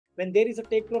when there is a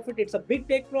take profit, it's a big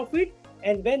take profit.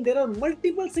 And when there are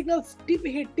multiple signals,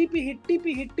 TP hit, TP hit,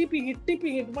 TP hit, TP hit,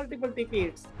 TP hit, multiple TP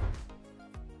hits.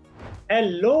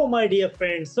 Hello, my dear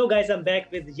friends. So guys, I'm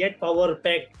back with yet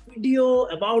power-packed video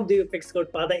about the FX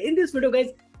Godfather. In this video,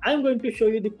 guys, I'm going to show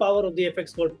you the power of the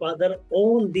FX Godfather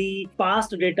on the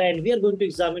past data, and we are going to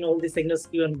examine all the signals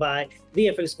given by the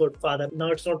FX Godfather.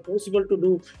 Now, it's not possible to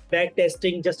do back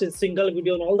testing just in single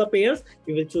video on all the pairs.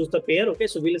 We will choose the pair. Okay,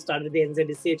 so we'll start with the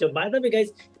NZDCH. By the way,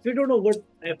 guys, if you don't know what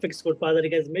FX Godfather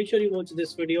is, guys, make sure you watch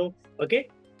this video. Okay,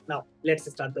 now let's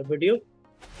start the video.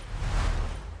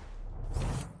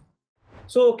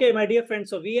 So, okay, my dear friends,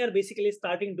 so we are basically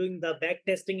starting doing the back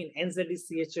testing in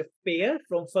NZDCHF pair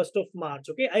from 1st of March.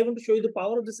 Okay, I want to show you the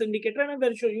power of this indicator, and I'm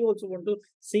very sure you also want to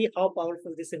see how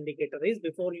powerful this indicator is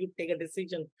before you take a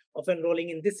decision of enrolling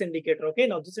in this indicator. Okay,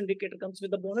 now this indicator comes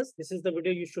with a bonus. This is the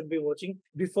video you should be watching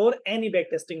before any back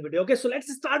testing video. Okay, so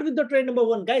let's start with the trade number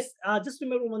one. Guys, just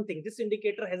remember one thing, this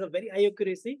indicator has a very high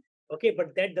accuracy. Okay,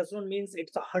 but that does not mean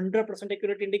it's a 100%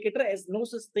 accurate indicator, as no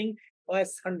such thing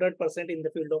as 100% in the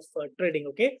field of trading.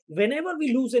 Okay, whenever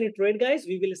we lose any trade, guys,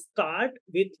 we will start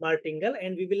with martingale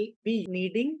and we will be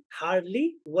needing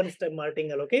hardly one step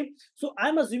martingale. Okay, so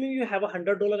I'm assuming you have a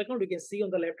 $100 account. You can see on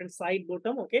the left hand side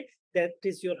bottom. Okay, that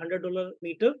is your $100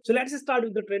 meter. So let's start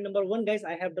with the trade number one, guys.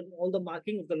 I have done all the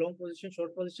marking of the long position,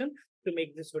 short position to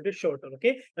make this video shorter.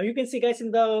 Okay, now you can see, guys,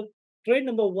 in the trade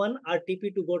number one, our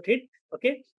TP2 got hit.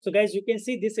 Okay, so guys, you can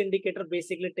see this indicator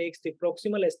basically takes the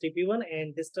proximal as TP1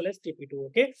 and distal as TP2.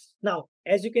 Okay, now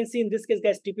as you can see in this case,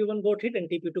 guys, TP1 got hit and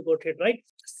TP2 got hit, right?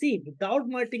 See, without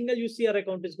martingale, you see our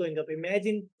account is going up.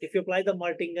 Imagine if you apply the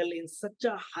martingale in such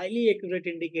a highly accurate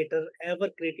indicator ever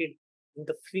created in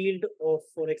the field of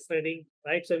Forex trading,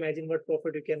 right? So imagine what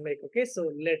profit you can make. Okay,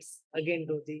 so let's again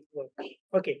do the work.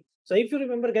 Okay, so if you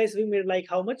remember, guys, we made like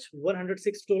how much?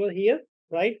 $106 here,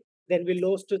 right? Then we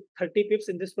lost 30 pips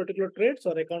in this particular trade.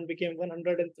 So our account became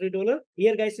 $103.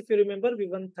 Here, guys, if you remember, we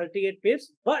won 38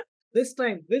 pips. But this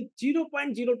time with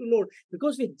 0.02 load,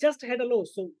 because we just had a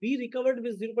loss. So we recovered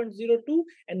with 0.02.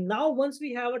 And now once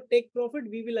we have a take profit,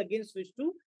 we will again switch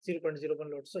to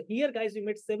 0.01 load. So here, guys, we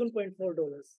made $7.4.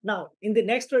 Now in the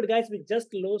next trade, guys, we just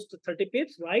lost 30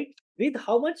 pips, right? With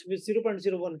how much? With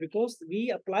 0.01, because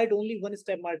we applied only one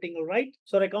step martingale, right?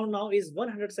 So our account now is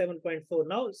 107.4.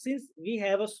 Now since we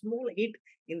have a small hit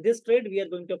in this trade, we are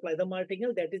going to apply the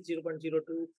martingale, that is 0.02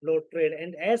 load trade.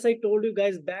 And as I told you,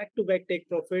 guys, back to back take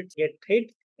profits get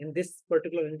hit in this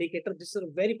particular indicator. This is a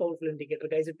very powerful indicator,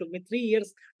 guys. It took me 3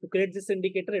 years to create this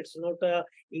indicator. It's not a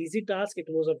easy task. It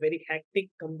was a very hectic,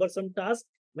 cumbersome task.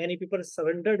 Many people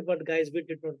surrendered, but guys, we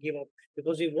did not give up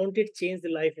because we wanted to change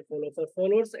the life of all of our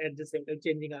followers, at the same time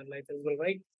changing our life as well,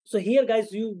 right? So here,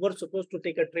 guys, you were supposed to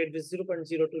take a trade with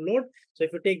 0.02 load. So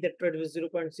if you take that trade with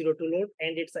 0.02 load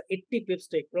and it's a 80 pips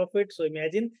take profit, so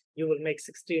imagine you will make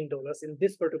 $16 in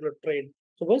this particular trade.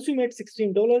 So once you made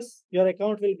 $16, your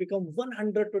account will become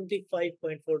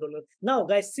 $125.4. Now,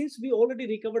 guys, since we already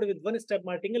recovered with one step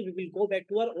martingale, we will go back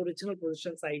to our original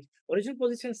position size. Original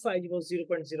position size was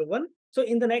 0.01. So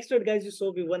in the next trade, guys, you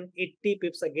saw we won 80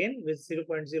 pips again with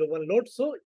 0.01 load.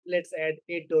 So let's add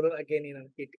 $8 again in our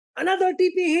TP. Another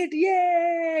TP hit.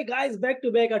 Yay! Guys, back to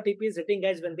back our TP is hitting,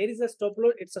 guys. When there is a stop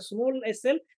load, it's a small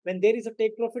SL. When there is a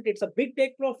take profit, it's a big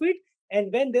take profit. And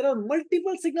when there are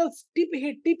multiple signals, TP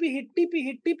hit, TP hit, TP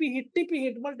hit, TP hit, TP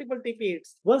hit, multiple TP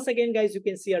hits. Once again, guys, you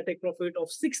can see our take profit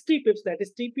of 60 pips. That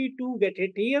is TP2 get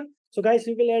hit here. So guys,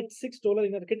 we will add $6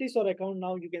 in our kitty. So our account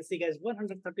now, you can see, guys,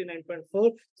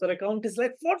 139.4. So our account is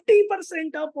like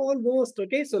 40% up almost.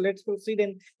 Okay, so let's proceed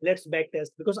and let's back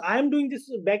test, because I am doing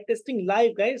this back testing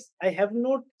live, guys. I have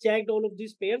not checked all of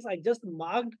these pairs. I just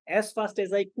marked as fast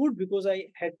as I could because I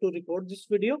had to record this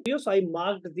video. So I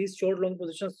marked these short long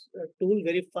positions tool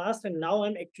very fast, and now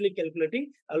I'm actually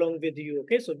calculating along with you.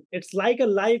 Okay, so it's like a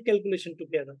live calculation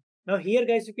together. Now here,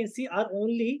 guys, you can see our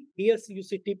only, here you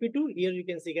see TP2, here you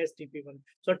can see, guys, TP1.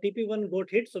 So TP1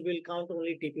 got hit, so we'll count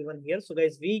only TP1 here. So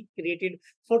guys, we created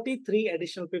 43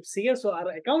 additional pips here. So our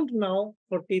account now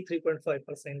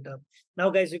 43.5% up.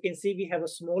 Now, guys, you can see we have a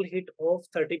small hit of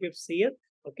 30 pips here.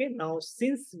 Okay, now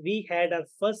since we had our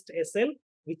first SL,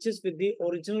 which is with the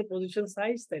original position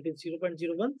size, that is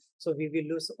 0.01. So we will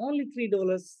lose only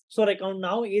 $3. So our account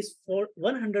now is for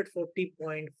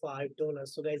 $140.5.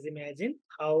 So guys, imagine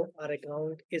how our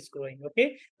account is growing.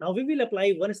 Okay, now we will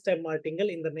apply one step martingale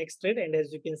in the next trade, and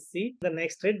as you can see, the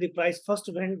next trade, the price first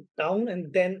went down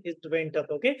and then it went up.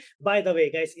 Okay, by the way,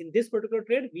 guys, in this particular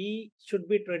trade, we should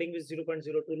be trading with 0.02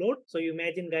 load. So you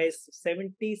imagine, guys,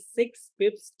 76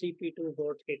 pips TP2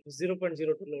 got hit, 0.02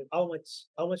 load. How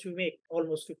much we make?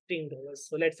 Almost almost $15.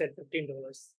 So let's add $15.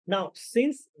 Now,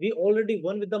 since we already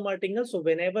won with the martingale, so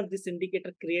whenever this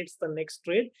indicator creates the next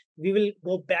trade, we will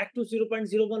go back to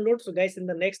 0.01 lot. So guys, in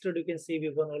the next trade, you can see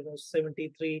we won almost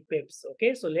 73 pips.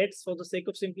 Okay, so let's, for the sake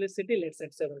of simplicity, let's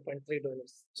add $7.3.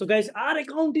 So guys, our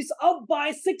account is up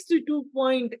by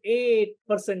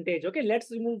 62.8%. Okay, let's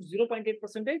remove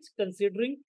 0.8%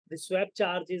 considering the swap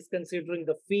charges, considering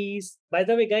the fees. By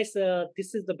the way, guys,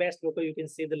 this is the best broker. You can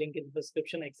see the link in the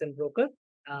description, XN Broker.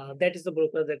 That is the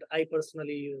broker that I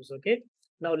personally use. Okay.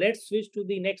 Now let's switch to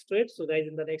the next trade. So guys,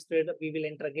 in the next trade, we will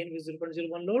enter again with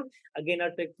 0.01 load. Again,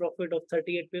 our take profit of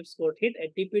 38 pips got hit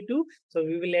at TP2. So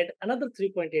we will add another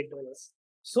 $3.8.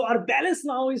 So our balance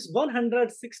now is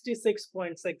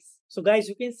 166.6. So guys,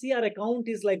 you can see our account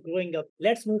is like growing up.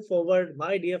 Let's move forward.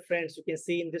 My dear friends, you can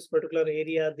see in this particular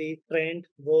area, the trend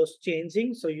was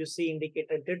changing. So you see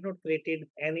indicator did not create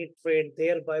any trade,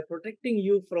 thereby protecting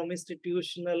you from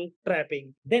institutional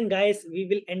trapping. Then guys, we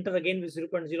will enter again with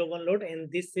 0.01 load.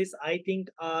 And this is, I think,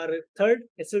 our third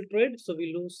SL trade. So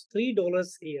we lose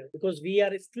 $3 here because we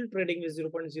are still trading with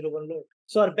 0.01 load.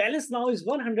 So our balance now is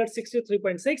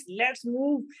 163.6. Let's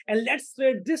move and let's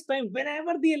trade this time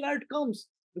whenever the alert comes,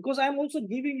 because I'm also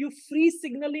giving you free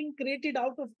signaling created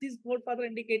out of this Godfather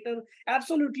indicator,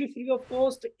 absolutely free of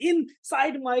cost,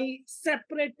 inside my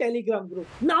separate Telegram group.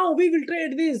 Now we will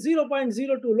trade this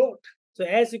 0.02 lot. So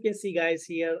as you can see, guys,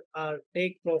 here are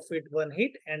take profit 1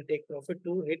 hit and take profit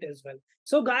 2 hit as well.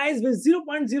 So guys, with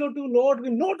 0.02 lot, we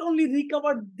not only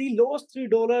recovered the lost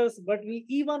 $3, but we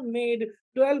even made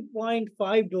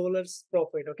 $12.5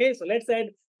 profit. Okay, so let's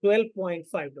add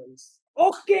 $12.5.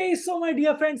 Okay, so my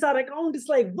dear friends, our account is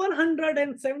like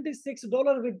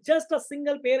 $176 with just a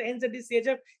single pair NZD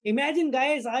CHF. Imagine,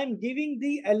 guys, I'm giving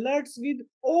the alerts with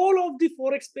all of the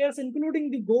Forex pairs,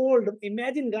 including the gold.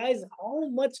 Imagine, guys, how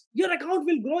much your account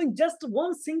will grow in just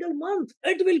one single month.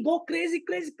 It will go crazy,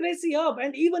 crazy, crazy up.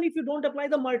 And even if you don't apply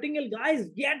the martingale, guys,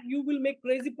 yet you will make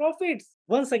crazy profits.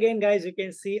 Once again, guys, you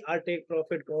can see our take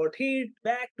profit got hit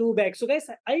back to back. So guys,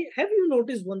 have you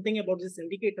noticed one thing about this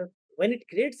indicator? When it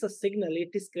creates a signal,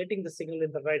 it is creating the signal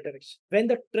in the right direction. When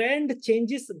the trend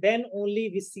changes, then only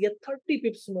we see a 30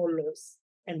 pips small loss.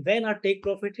 And when our take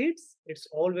profit hits, it's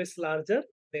always larger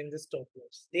than the stop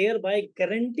loss, thereby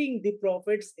guaranteeing the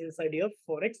profits inside your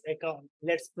Forex account.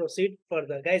 Let's proceed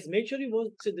further. Guys, make sure you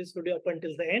watch this video up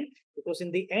until the end, because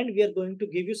in the end, we are going to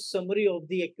give you summary of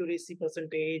the accuracy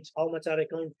percentage, how much our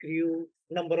account grew,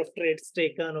 number of trades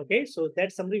taken. Okay, so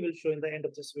that summary will show in the end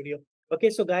of this video. Okay,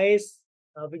 so guys,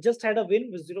 we just had a win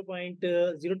with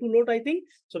 0.02 lot, I think.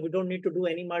 So we don't need to do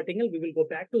any martingale. We will go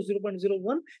back to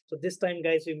 0.01. So this time,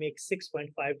 guys, we make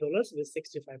 $6.5 with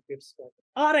 65 pips.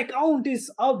 Our account is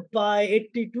up by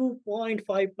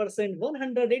 82.5%,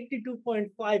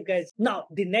 182.5, guys. Now,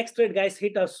 the next trade, guys,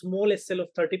 hit a small SL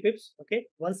of 30 pips. Okay.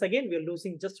 Once again, we are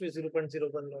losing just with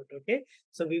 0.01 lot. Okay.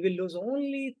 So we will lose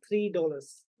only $3.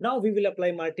 Now we will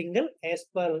apply martingale as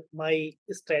per my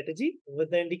strategy with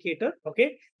the indicator.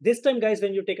 Okay. This time, guys,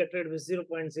 when you take a trade with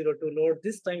 0.02 load,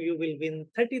 this time you will win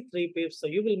 33 pips. So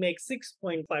you will make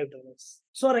 $6.5.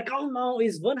 So our account now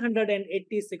is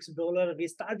 $186. We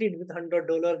started with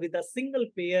 $100 with a single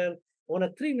pair on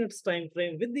a 3 minutes time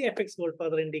frame with the FX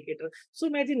Godfather indicator. So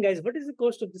imagine, guys, what is the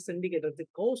cost of this indicator? The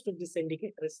cost of this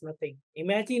indicator is nothing.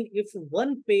 Imagine if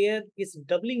one pair is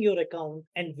doubling your account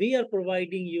and we are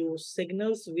providing you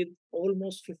signals with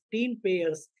almost 15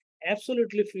 pairs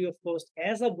absolutely free of cost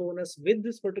as a bonus with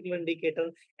this particular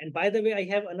indicator. And by the way, I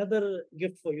have another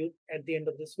gift for you at the end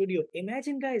of this video.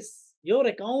 Imagine, guys, your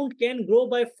account can grow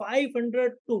by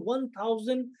 500 to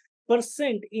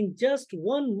 1000% in just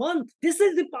 1 month. This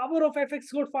is the power of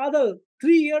FX Godfather.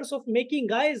 3 years of making,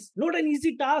 guys. Not an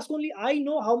easy task. Only I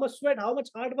know how much sweat, how much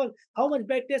hard work, how much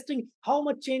backtesting, how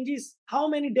much changes, how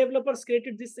many developers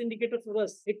created this indicator for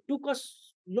us. It took us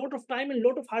lot of time and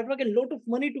lot of hard work and lot of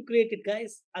money to create it,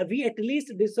 guys. We at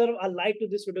least deserve a like to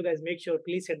this video, guys. Make sure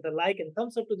please hit the like and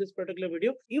thumbs up to this particular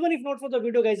video. Even if not for the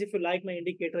video, guys, if you like my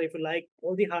indicator, if you like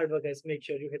all the hard work, guys, make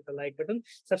sure you hit the like button.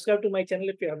 Subscribe to my channel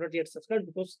if you have not yet subscribed,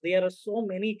 because there are so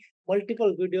many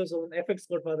multiple videos on FX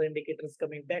Godfather indicators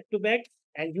coming back to back,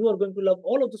 and you are going to love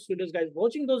all of those videos, guys.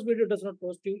 Watching those videos does not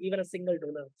cost you even a single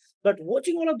dollar, but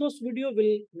watching all of those videos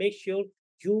will make sure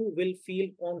you will feel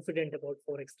confident about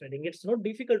Forex trading. It's not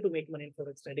difficult to make money in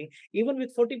Forex trading. Even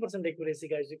with 40% accuracy,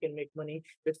 guys, you can make money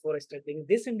with Forex trading.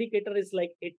 This indicator is like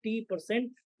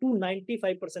 80% to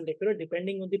 95% accurate,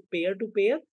 depending on the pair to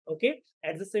pair. Okay.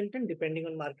 At the same time, depending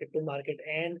on market to market.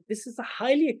 And this is a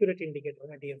highly accurate indicator,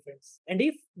 my dear friends. And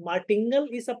if martingale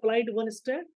is applied one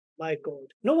step, my God,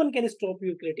 no one can stop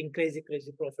you creating crazy,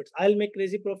 crazy profits. I'll make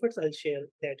crazy profits. I'll share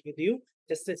that with you.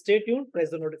 Just stay tuned, press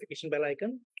the notification bell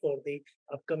icon for the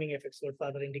upcoming FX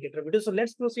Godfather indicator video. So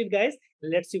let's proceed, guys.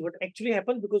 Let's see what actually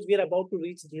happened, because we are about to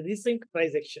reach the recent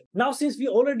price action. Now, since we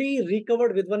already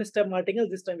recovered with one step martingale,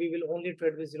 this time we will only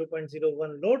trade with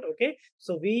 0.01 lot. Okay,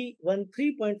 so we won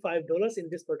 $3.5 in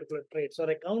this particular trade. So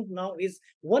our account now is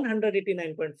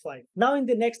 189.5. Now in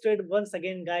the next trade, once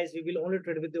again, guys, we will only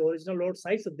trade with the original lot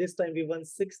size. So this time we won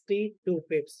 62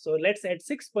 pips. So let's add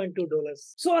 $6.2.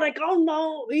 So our account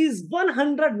now is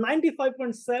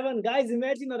 195.7. Guys,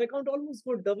 imagine our account almost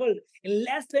got doubled in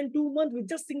less than 2 months with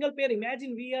just single pair.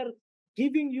 Imagine we are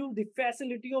giving you the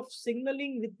facility of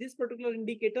signaling with this particular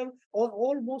indicator on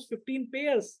almost 15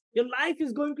 pairs. Your life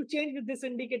is going to change with this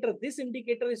indicator. This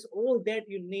indicator is all that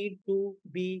you need to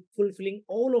be fulfilling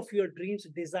all of your dreams,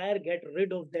 desire, get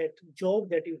rid of that job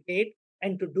that you hate,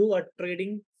 and to do a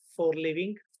trading for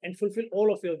living and fulfill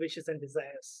all of your wishes and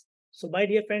desires. So my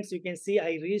dear friends, you can see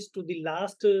I reached to the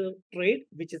last trade,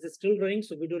 which is still running.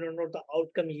 So we do not know the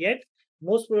outcome yet.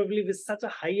 Most probably with such a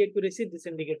high accuracy, this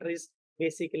indicator is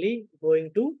basically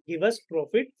going to give us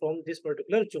profit from this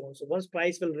particular zone. So once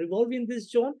price will revolve in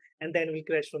this zone and then we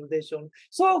crash from this zone.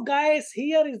 So guys,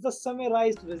 here is the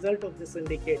summarized result of this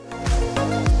indicator.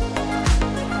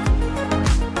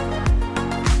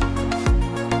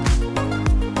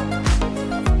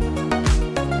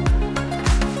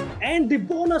 And the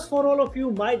bonus for all of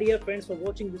you, my dear friends, for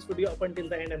watching this video up until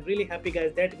the end. I'm really happy,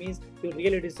 guys. That means you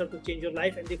really deserve to change your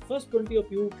life. And the first 20 of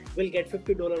you will get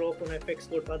 $50 off on FX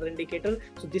Godfather indicator.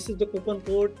 So this is the coupon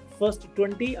code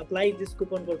FIRST20. Apply this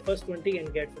coupon code FIRST20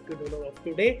 and get $50 off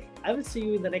today. I will see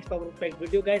you in the next Power Pack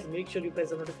video, guys. Make sure you press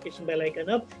the notification bell icon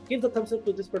up. Give the thumbs up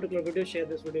to this particular video. Share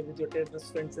this video with your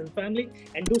friends and family.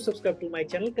 And do subscribe to my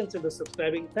channel. Consider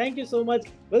subscribing. Thank you so much.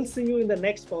 We'll see you in the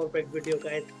next Power Pack video,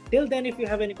 guys. Till then, if you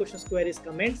have any questions, queries,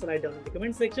 comments, write down in the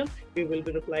comment section. We will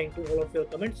be replying to all of your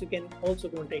comments. You can also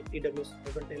contact TWS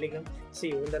on Telegram. See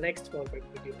you in the next Power Pack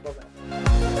video. Bye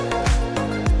bye.